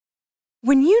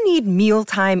When you need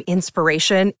mealtime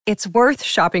inspiration, it's worth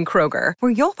shopping Kroger,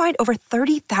 where you'll find over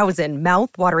 30,000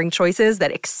 mouth-watering choices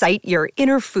that excite your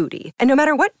inner foodie. And no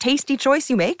matter what tasty choice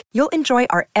you make, you'll enjoy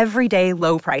our everyday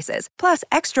low prices, plus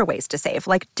extra ways to save,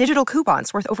 like digital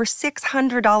coupons worth over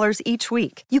 $600 each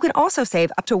week. You can also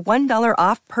save up to $1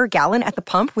 off per gallon at the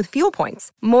pump with fuel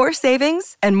points. More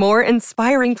savings and more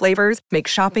inspiring flavors make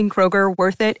shopping Kroger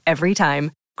worth it every time.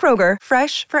 Kroger,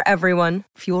 fresh for everyone.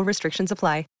 Fuel restrictions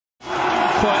apply.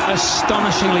 Quite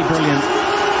astonishingly brilliant.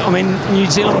 I mean, New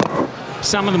Zealand,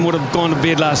 some of them would have gone to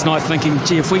bed last night thinking,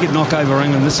 gee, if we could knock over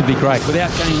England, this would be great,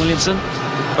 without Kane Williamson.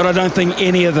 But I don't think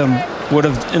any of them would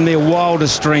have, in their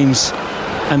wildest dreams,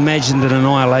 imagined an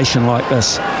annihilation like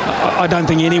this. I don't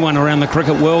think anyone around the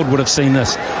cricket world would have seen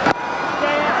this.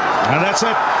 And that's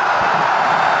it.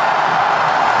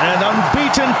 An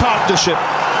unbeaten partnership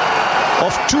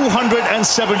of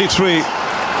 273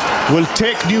 will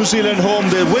take New Zealand home.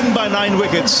 They win by 9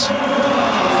 wickets.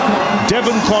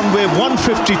 Devon Conway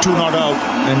 152 not out,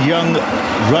 and young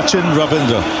Rachin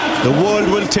Ravindra. The world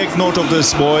will take note of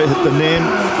this boy. The name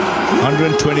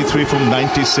 123 from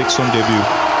 96 on debut.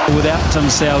 Without Tim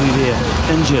Southey there,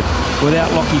 injured.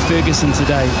 Without Lockie Ferguson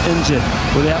today, injured.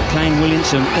 Without Kane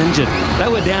Williamson, injured. They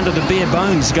were down to the bare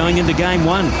bones going into game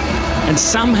 1. And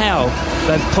somehow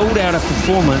they've pulled out a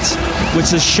performance which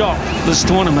has shocked this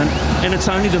tournament, and it's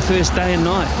only the first day and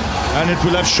night. And it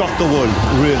will have shocked the world,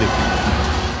 really.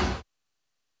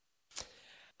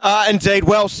 Indeed,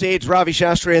 well said, Ravi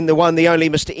Shastri, and the one, the only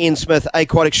Mr. Ian Smith. A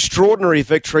quite extraordinary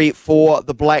victory for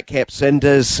the Blackcaps, and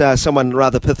as someone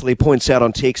rather pithily points out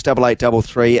on text,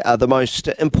 8833, the most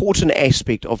important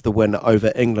aspect of the win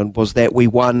over England was that we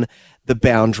won the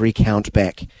boundary count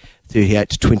back, 38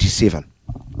 to 27.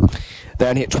 They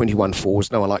only hit 21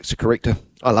 fours. No one likes a corrector.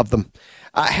 I love them.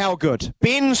 How good.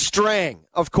 Ben Strang,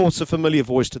 of course, a familiar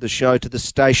voice to the show, to the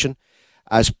station,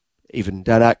 has even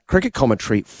done cricket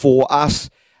commentary for us.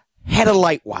 Had a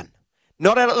late one.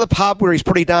 Not out at the pub where he's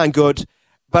pretty darn good,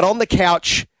 but on the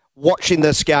couch watching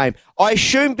this game. I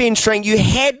assume, Ben Strang, you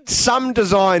had some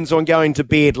designs on going to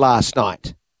bed last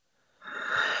night.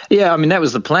 Yeah, I mean, that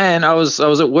was the plan. I was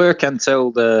at work until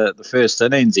the first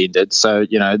innings ended. So,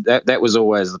 that was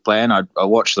always the plan. I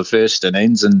watched the first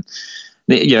innings, and,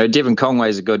 Devon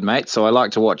Conway's a good mate, so I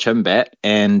like to watch him bat.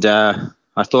 And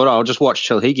I thought, I'll just watch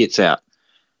till he gets out.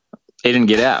 He didn't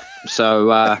get out.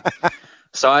 So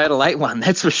so I had a late one,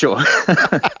 that's for sure.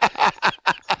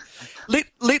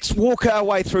 Let's walk our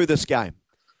way through this game.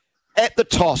 At the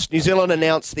toss, New Zealand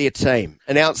announced their team,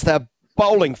 announced they're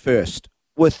bowling first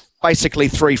with basically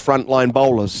 3 frontline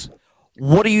bowlers.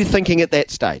 What are you thinking at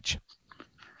that stage?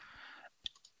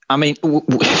 I mean,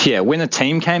 when the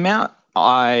team came out,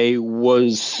 I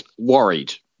was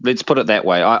worried. Let's put it that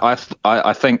way.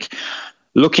 I think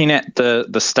looking at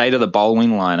the state of the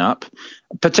bowling lineup,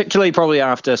 particularly probably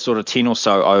after sort of 10 or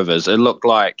so overs, it looked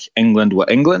like England were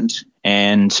England,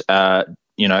 and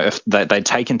if they'd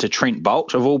taken to Trent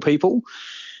Boult of all people.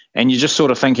 And you're just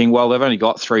sort of thinking, well, they've only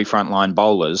got 3 frontline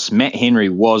bowlers. Matt Henry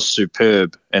was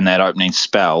superb in that opening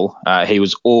spell. He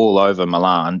was all over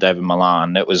David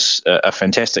Malan. It was a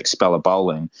fantastic spell of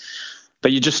bowling.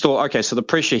 But you just thought, okay, so the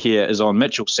pressure here is on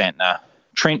Mitchell Santner.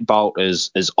 Trent Boult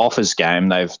is off his game.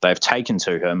 They've taken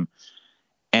to him.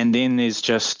 And then there's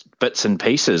just bits and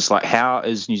pieces. Like, how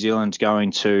is New Zealand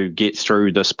going to get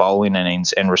through this bowling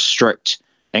innings and restrict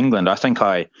England? I think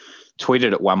I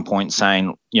tweeted at one point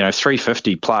saying,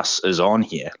 350 plus is on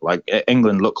here. Like,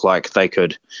 England look like they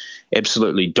could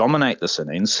absolutely dominate this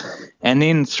innings. And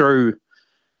then through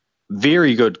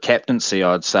very good captaincy,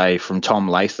 I'd say, from Tom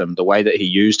Latham, the way that he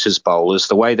used his bowlers,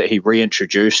 the way that he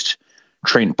reintroduced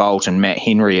Trent Boult and Matt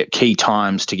Henry at key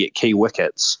times to get key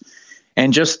wickets,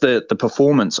 and just the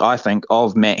performance, I think,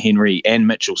 of Matt Henry and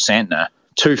Mitchell Santner,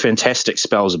 2 fantastic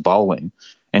spells of bowling,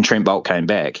 and Trent Boult came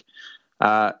back.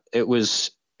 It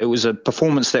was a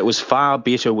performance that was far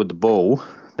better with the ball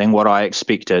than what I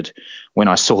expected when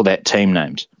I saw that team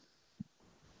named.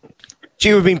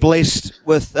 We've been blessed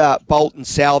with Boult and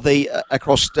Southey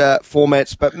across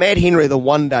formats, but Matt Henry, the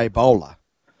one-day bowler,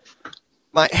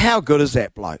 mate, how good is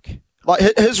that bloke?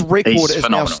 Like, his record is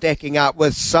phenomenal. Now stacking up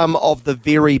with some of the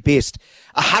very best.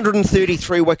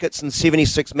 133 wickets in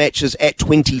 76 matches at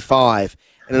 25,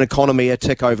 and an economy a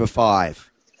tick over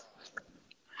 5.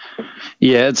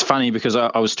 Yeah, it's funny because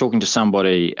I was talking to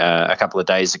somebody a couple of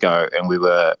days ago, and we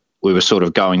were sort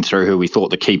of going through who we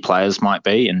thought the key players might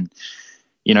be, and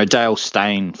Dale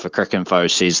Steyn for Cricinfo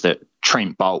says that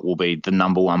Trent Boult will be the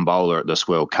number 1 bowler at this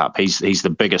World Cup. He's the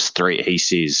biggest threat, he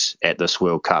says, at this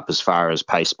World Cup as far as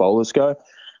pace bowlers go.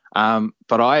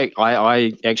 But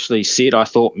I actually said I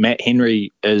thought Matt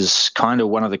Henry is kind of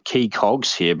one of the key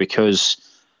cogs here because,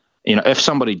 if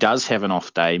somebody does have an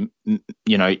off day,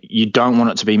 you don't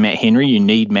want it to be Matt Henry. You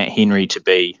need Matt Henry to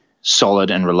be solid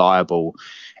and reliable,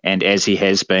 and as he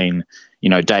has been,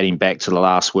 dating back to the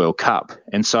last World Cup.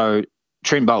 And so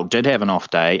Trent Boult did have an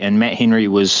off day, and Matt Henry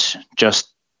was just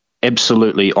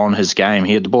absolutely on his game.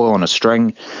 He had the ball on a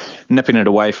string, nipping it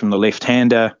away from the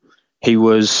left-hander. He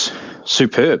was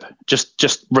superb,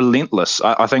 just relentless.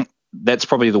 I think that's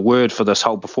probably the word for this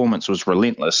whole performance was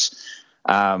relentless.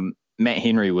 Matt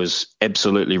Henry was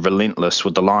absolutely relentless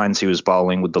with the lines he was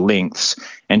bowling, with the lengths,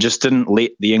 and just didn't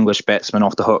let the English batsman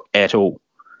off the hook at all.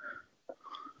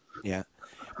 Yeah.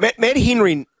 Matt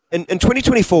Henry, in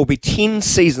 2024, will be 10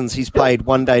 seasons he's played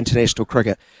one-day international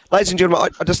cricket. Ladies and gentlemen,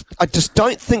 I just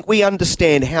don't think we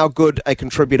understand how good a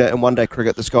contributor in one-day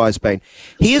cricket this guy has been.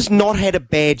 He has not had a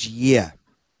bad year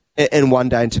in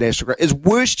one-day international cricket. His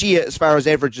worst year as far as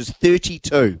average is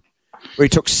 32, where he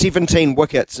took 17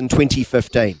 wickets in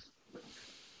 2015.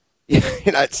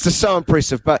 It's just so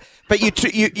impressive. But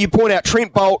you point out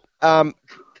Trent Boult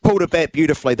pulled a bat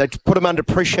beautifully. They put him under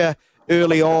pressure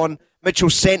early on. Mitchell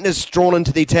Santner's drawn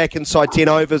into the attack inside 10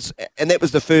 overs, and that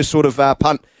was the first sort of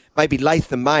punt maybe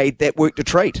Latham made that worked a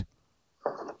treat.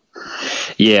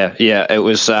 Yeah, it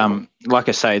was like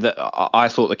I say, that I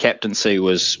thought the captaincy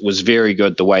was very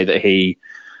good. The way that he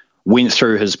went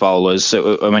through his bowlers. It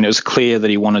was clear that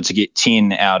he wanted to get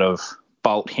 10 out of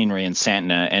Boult, Henry, and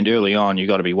Santner. And early on, you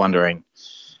got to be wondering,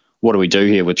 what do we do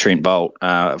here with Trent Boult?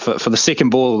 For the second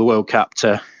ball of the World Cup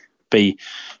to be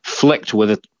flicked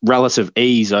with a relative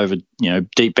ease over,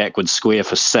 deep backward square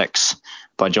for 6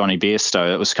 by Johnny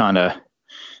Bairstow.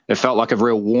 It felt like a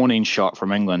real warning shot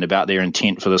from England about their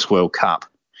intent for this World Cup.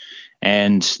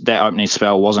 And that opening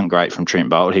spell wasn't great from Trent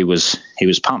Boult. He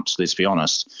was pumped, let's be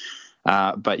honest.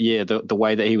 But yeah, the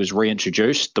way that he was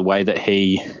reintroduced, the way that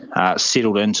he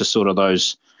settled into sort of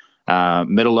those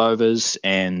middle overs,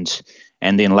 and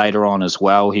then later on as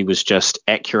well, he was just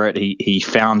accurate. He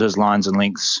found his lines and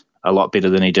lengths a lot better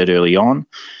than he did early on.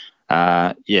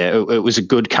 It was a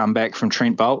good comeback from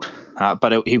Trent Boult,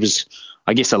 but he was,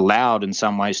 I guess, allowed in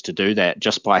some ways to do that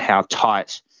just by how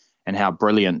tight and how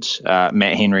brilliant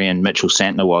Matt Henry and Mitchell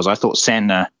Santner was. I thought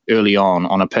Santner early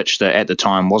on a pitch that at the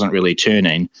time wasn't really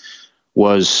turning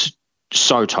was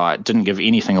so tight, didn't give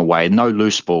anything away, no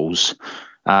loose balls.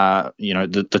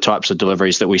 The types of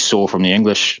deliveries that we saw from the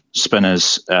English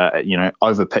spinners,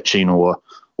 over pitching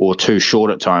or too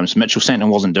short at times. Mitchell Santner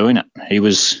wasn't doing it.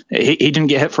 He didn't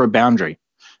get hit for a boundary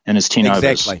in his 10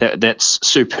 exactly. overs. That's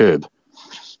superb.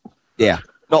 Yeah,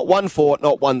 not 1-4,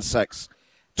 not 1-6.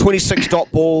 26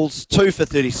 dot balls, 2 for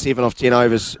 37 off 10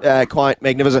 overs. Quite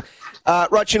magnificent.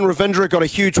 Rachin Ravindra got a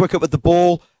huge wicket with the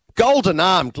ball. Golden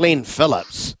arm, Glenn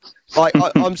Phillips.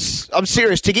 I'm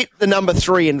serious. To get the number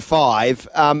 3 and 5,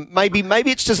 maybe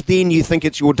it's just then you think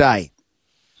it's your day.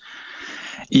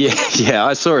 Yeah.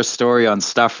 I saw a story on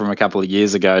Stuff from a couple of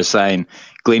years ago saying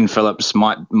Glenn Phillips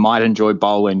might enjoy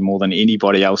bowling more than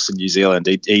anybody else in New Zealand.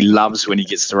 He loves when he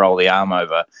gets to roll the arm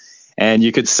over. And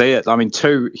you could see it.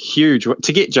 2 huge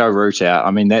to get Joe Root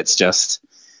out. That's just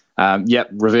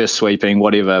reverse sweeping,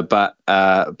 whatever. But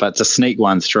to sneak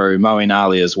one through, Moeen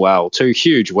Ali as well. 2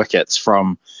 huge wickets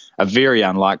from a very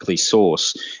unlikely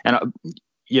source. And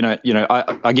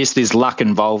I guess there's luck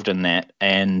involved in that,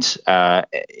 and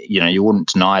you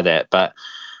wouldn't deny that. But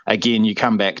again, you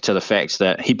come back to the fact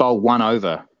that he bowled 1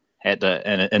 over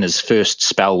in his first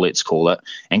spell, let's call it,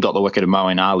 and got the wicket of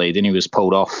Moeen Ali. Then he was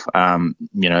pulled off.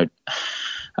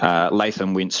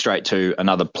 Latham went straight to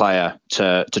another player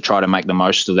to try to make the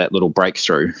most of that little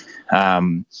breakthrough.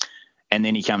 And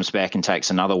then he comes back and takes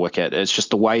another wicket. It's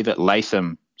just the way that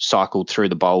Latham cycled through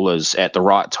the bowlers at the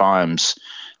right times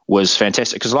was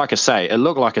fantastic. Because like I say, it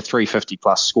looked like a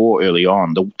 350-plus score early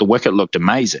on. The wicket looked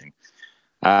amazing.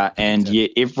 And yet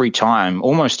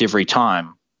almost every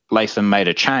time, Latham made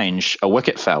a change, a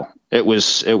wicket fell. It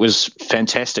was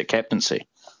fantastic captaincy.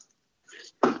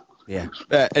 Yeah,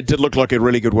 it did look like a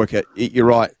really good wicket. You're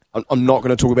right. I'm not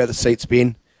going to talk about the seats,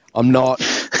 Ben. I'm not.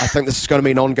 I think this is going to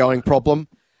be an ongoing problem.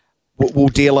 We'll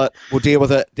deal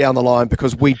with it down the line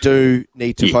because we do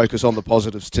need to focus on the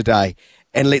positives today.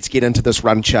 And let's get into this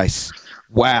run chase.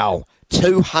 Wow.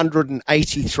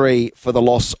 283 for the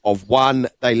loss of 1.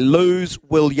 They lose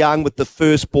Will Young with the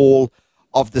first ball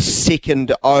of the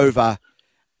second over.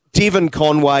 Devon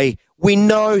Conway, we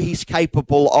know he's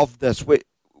capable of this.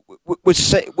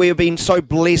 We have been so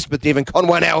blessed with Devon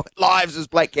Conway in our lives as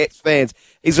Blackcaps fans.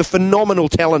 He's a phenomenal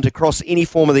talent across any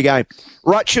form of the game.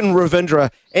 Rachin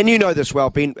Ravindra, and you know this well,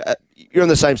 Ben, you're in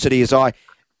the same city as I.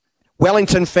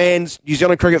 Wellington fans, New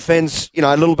Zealand cricket fans,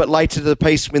 a little bit later to the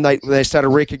piece when they started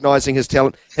recognising his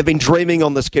talent, have been dreaming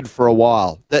on this kid for a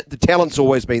while. The talent's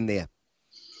always been there.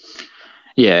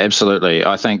 Yeah, absolutely.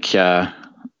 I think Rachin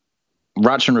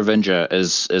Ravindra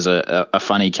is a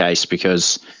funny case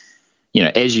because,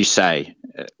 as you say,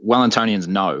 Wellingtonians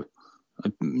know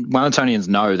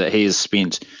that he has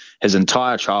spent his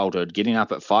entire childhood getting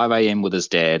up at 5 a.m. with his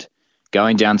dad,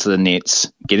 going down to the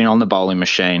nets, getting on the bowling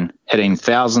machine, hitting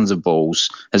thousands of balls.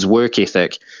 His work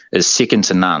ethic is second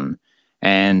to none.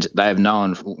 And they have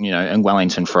known, in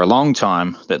Wellington for a long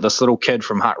time that this little kid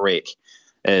from Hutt Rec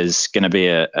is going to be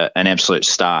an absolute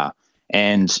star.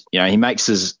 And, he makes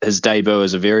his debut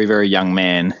as a very, very young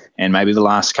man. And maybe the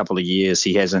last couple of years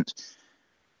he hasn't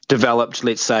developed,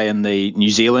 let's say, in the New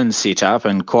Zealand setup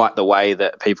in quite the way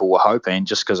that people were hoping,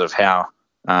 just because of how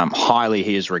highly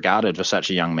he is regarded for such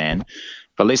a young man.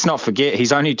 But let's not forget,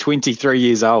 he's only 23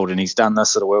 years old and he's done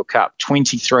this at a World Cup.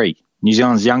 23. New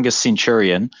Zealand's youngest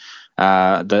centurion,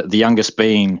 the youngest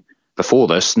being before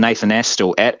this, Nathan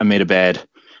Astle at Ahmedabad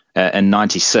in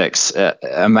 96.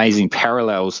 Amazing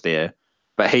parallels there.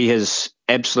 But he has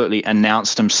absolutely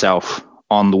announced himself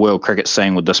on the world cricket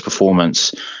scene with this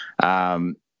performance.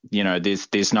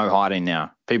 There's no hiding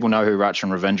now. People know who Rachin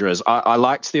Ravindra is. I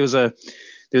liked there was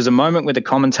a moment where the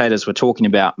commentators were talking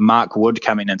about Mark Wood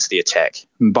coming into the attack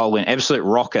and bowling absolute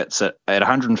rockets at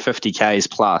 150 Ks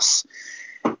plus.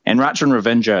 And Rachin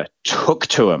Ravindra took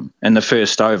to him in the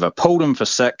first over, pulled him for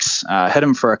 6, hit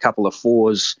him for a couple of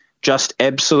 4s, just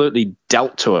absolutely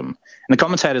dealt to him. And the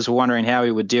commentators were wondering how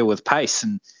he would deal with pace.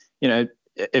 And,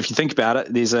 if you think about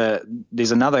it,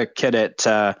 there's another kid at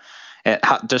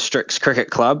Hutt Districts Cricket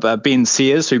Club, Ben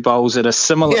Sears, who bowls at a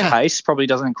similar pace, probably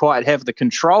doesn't quite have the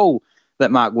control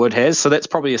that Mark Wood has. So that's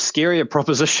probably a scarier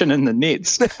proposition in the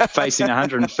nets, facing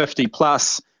 150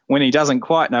 plus when he doesn't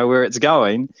quite know where it's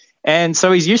going. And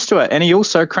so he's used to it. And he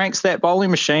also cranks that bowling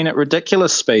machine at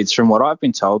ridiculous speeds from what I've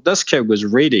been told. This kid was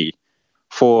ready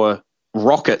for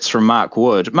rockets from Mark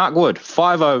Wood. Mark Wood,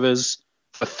 5 overs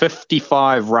for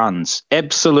 55 runs.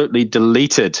 Absolutely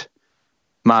deleted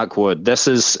Mark Wood. This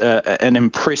is an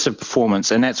impressive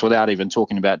performance, and that's without even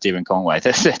talking about Devon Conway.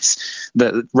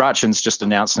 Rachin's just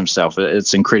announced himself.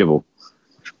 It's incredible.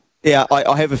 Yeah,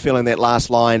 I have a feeling that last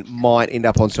line might end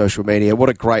up on social media. What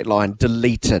a great line.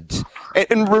 Deleted.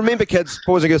 And remember, kids,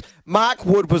 boys and girls, Mark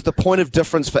Wood was the point of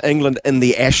difference for England in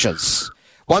the Ashes.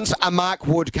 Once a Mark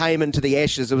Wood came into the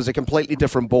Ashes, it was a completely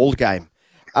different ball game.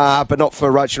 But not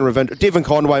for Rachin Ravindra. Devon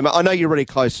Conway, I know you're really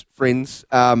close friends,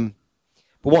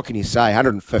 but what can you say?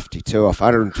 152 off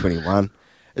 121.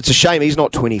 It's a shame he's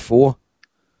not 24.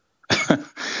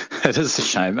 It is a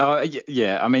shame. Oh,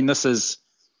 yeah. I mean, it's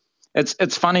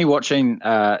funny watching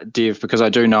Dev because I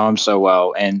do know him so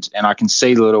well, and I can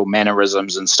see the little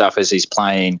mannerisms and stuff as he's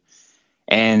playing.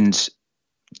 And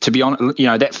to be honest,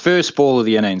 that first ball of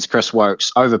the innings, Chris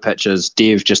Wokes over pitches,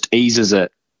 Dev just eases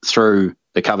it through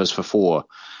the covers for 4.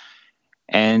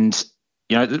 And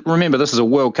remember, this is a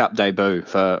World Cup debut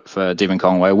for Devon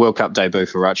Conway, a World Cup debut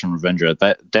for Rachin Ravindra.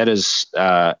 That is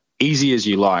easy as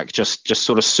you like, just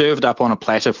sort of served up on a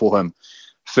platter for him.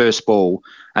 First ball.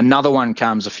 Another one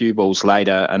comes a few balls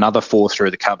later, another 4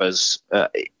 through the covers,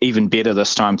 even better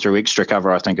this time through extra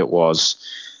cover, I think it was.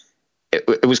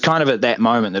 It was kind of at that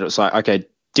moment that it was like, okay,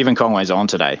 Devon Conway's on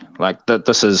today. Like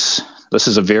this is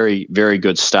a very, very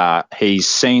good start. He's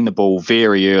seen the ball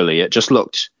very early. It just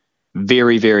looked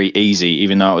very, very easy,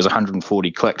 even though it was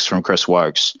 140 clicks from Chris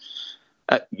Wokes.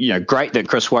 Great that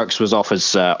Chris Wokes was off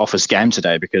his game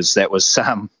today, because that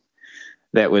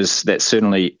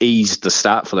certainly eased the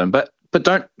start for them. But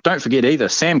don't forget either,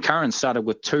 Sam Curran started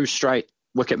with 2 straight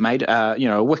wicket maiden,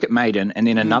 a wicket maiden, and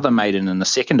then another maiden in the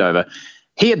second over.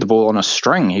 He had the ball on a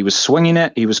string. He was swinging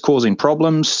it. He was causing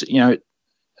problems.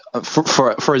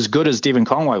 For as good as Devon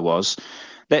Conway was,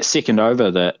 that second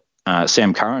over that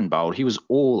Sam Curran bowled, he was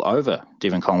all over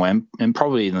Devon Conway, and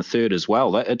probably in the third as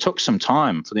well. It took some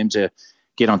time for them to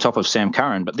get on top of Sam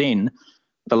Curran, but then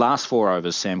the last 4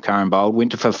 overs Sam Curran bowled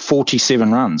went for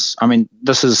 47 runs. I mean,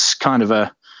 this is kind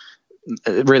of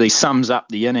it really sums up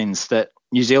the innings that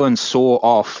New Zealand saw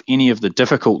off any of the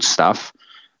difficult stuff.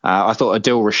 I thought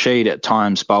Adil Rashid at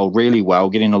times bowled really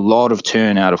well, getting a lot of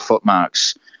turn out of foot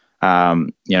marks,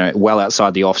 well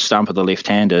outside the off stump of the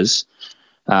left-handers.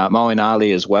 Moeen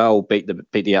Ali as well beat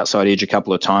the outside edge a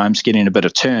couple of times, getting a bit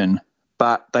of turn.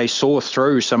 But they saw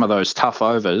through some of those tough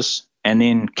overs and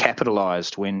then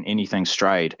capitalised when anything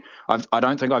strayed. I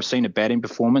don't think I've seen a batting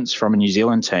performance from a New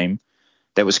Zealand team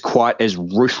that was quite as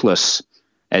ruthless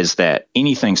as that.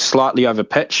 Anything slightly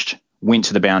overpitched went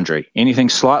to the boundary. Anything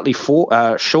slightly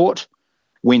short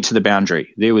went to the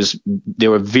boundary. There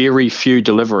were very few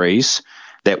deliveries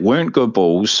that weren't good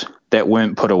balls that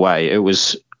weren't put away. It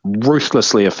was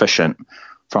ruthlessly efficient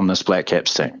from this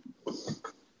Blackcaps team.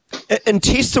 In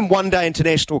Test and one-day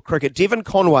international cricket, Devon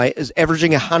Conway is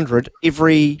averaging 100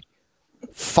 every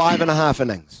 5.5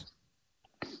 innings.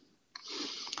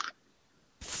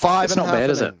 It's not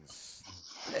bad, is it?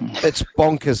 It's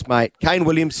bonkers, mate. Kane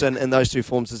Williamson in those two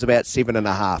forms is about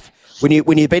 7.5.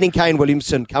 When you're beating Kane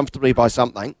Williamson comfortably by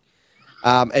something,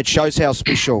 it shows how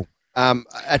special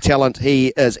a talent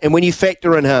he is. And when you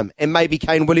factor in him and maybe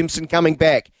Kane Williamson coming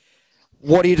back,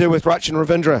 what do you do with Rachin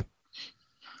Ravindra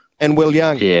and Will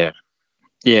Young? Yeah.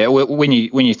 When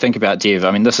you think about Dev,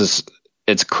 I mean,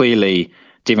 it's clearly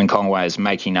Devon Conway is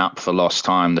making up for lost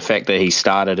time. The fact that he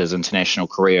started his international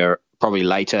career probably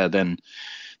later than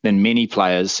many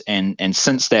players, and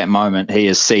since that moment he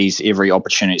has seized every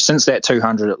opportunity. Since that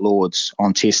 200 at Lords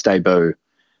on Test debut,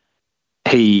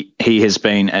 he has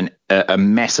been a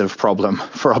massive problem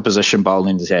for opposition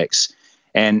bowling attacks.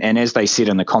 And as they said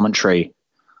in the commentary,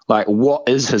 like, what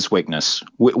is his weakness?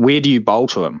 Where do you bowl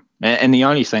to him? And the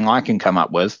only thing I can come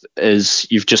up with is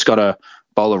you've just got to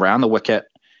bowl around the wicket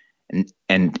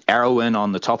and arrow in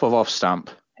on the top of off stump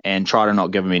and try to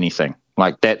not give him anything.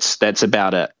 Like, that's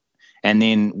about it. And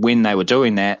then when they were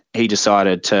doing that, he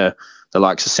decided to, the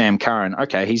likes of Sam Curran,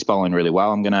 okay, he's bowling really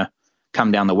well, I'm going to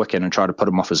come down the wicket and try to put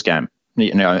him off his game.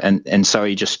 And so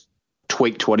he just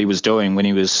tweaked what he was doing when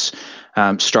he was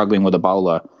struggling with a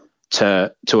bowler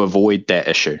to avoid that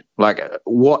issue. Like,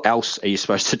 what else are you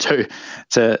supposed to do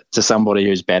to somebody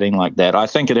who's batting like that? I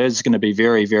think it is going to be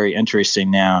very, very interesting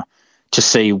now to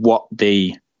see what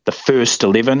the first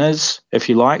 11 is, if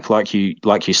you like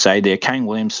you say there. Kane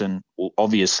Williamson will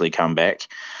obviously come back.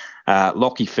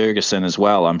 Lockie Ferguson as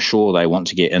well. I'm sure they want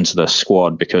to get into the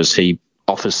squad because he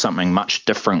offers something much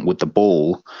different with the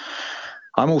ball.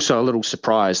 I'm also a little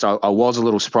surprised. I was a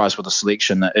little surprised with the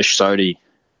selection that Ish Sodhi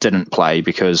didn't play,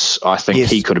 because I think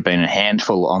he could have been a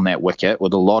handful on that wicket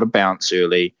with a lot of bounce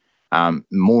early.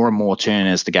 More and more turn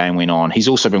as the game went on. He's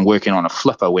also been working on a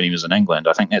flipper when he was in England.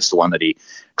 I think that's the one that he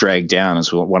dragged down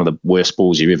as one of the worst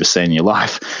balls you've ever seen in your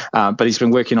life. But he's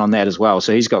been working on that as well.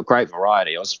 So he's got great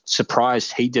variety. I was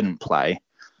surprised he didn't play.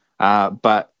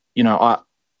 But,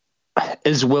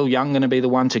 is Will Young going to be the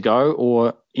one to go?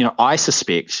 Or, I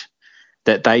suspect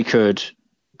that they could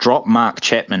drop Mark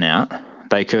Chapman out.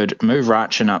 They could move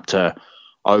Rachin up to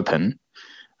open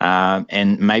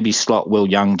and maybe slot Will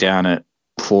Young down at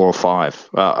 4 or 5.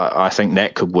 I think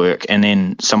that could work. And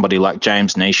then somebody like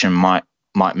James Neesham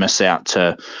might miss out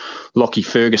to Lockie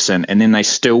Ferguson, and then they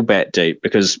still bat deep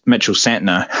because Mitchell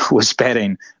Santner was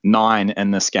batting 9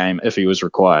 in this game if he was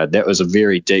required. That was a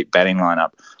very deep batting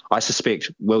lineup. I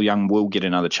suspect Will Young will get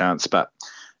another chance, but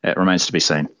it remains to be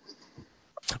seen.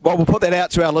 Well, we'll put that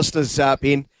out to our listeners,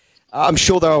 Ben. I'm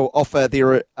sure they'll offer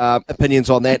their opinions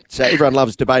on that. Everyone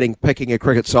loves debating picking a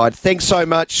cricket side. Thanks so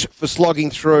much for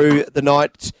slogging through the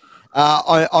night.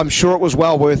 I'm sure it was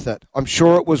well worth it. And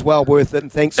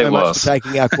thanks so much for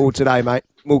taking our call today, mate.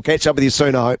 We'll catch up with you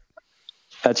soon, I hope.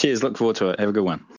 Cheers. Look forward to it. Have a good one.